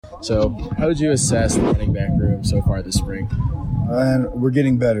So how would you assess the running back room so far this spring? And we're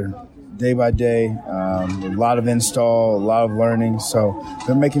getting better day by day. A lot of install, a lot of learning. So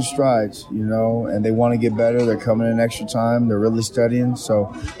they're making strides, and they want to get better. They're coming in extra time. They're really studying.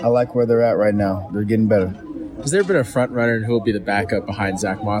 So I like where they're at right now. They're getting better. Has there been a front runner and who will be the backup behind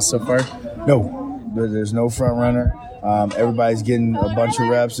Zach Moss so far? No, there's no front runner. Everybody's getting a bunch of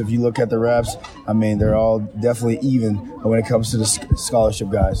reps. If you look at the reps, they're all definitely even when it comes to the scholarship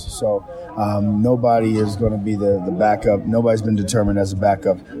guys. So nobody is going to be the backup. Nobody's been determined as a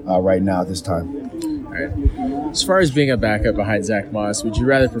backup right now at this time. All right. As far as being a backup behind Zach Moss, would you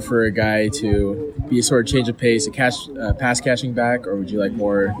rather prefer a guy to be a sort of change of pace, a pass catching back, or would you like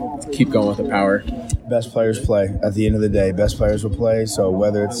more to keep going with the power? Best players play. At the end of the day, best players will play. So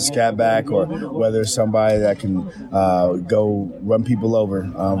whether it's a scat back or whether it's somebody that can go run people over,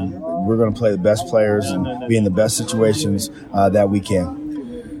 we're going to play the best players and be in the best situations that we can.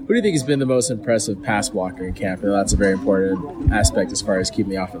 Who do you think has been the most impressive pass blocker in camp? And that's a very important aspect as far as keeping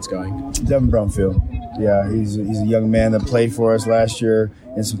the offense going. Devin Brumfield. Yeah, he's a young man that played for us last year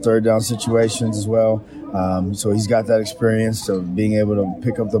in some third down situations as well. So he's got that experience of being able to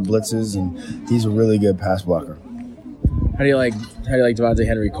pick up the blitzes, and he's a really good pass blocker. How do you like Devontae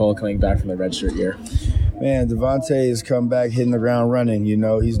Henry Cole coming back from the redshirt year? Man, Devontae has come back hitting the ground running.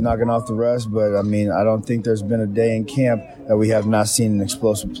 He's knocking off the rust, but I don't think there's been a day in camp that we have not seen an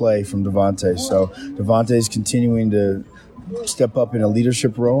explosive play from Devontae. So Devontae is continuing to step up in a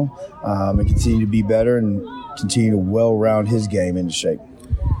leadership role and continue to be better and continue to well-round his game into shape.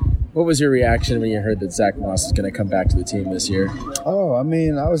 What was your reaction when you heard that Zach Moss is going to come back to the team this year? Oh, I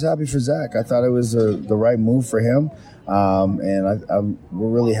was happy for Zach. I thought it was the right move for him. And we're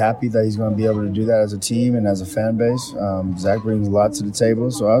really happy that he's going to be able to do that as a team and as a fan base. Zach brings a lot to the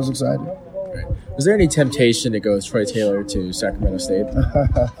table, so I was excited. Right. Was there any temptation to go with Troy Taylor to Sacramento State?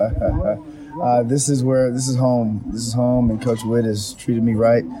 This is home. This is home, and Coach Witt has treated me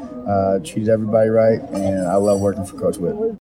right, treated everybody right, and I love working for Coach Witt.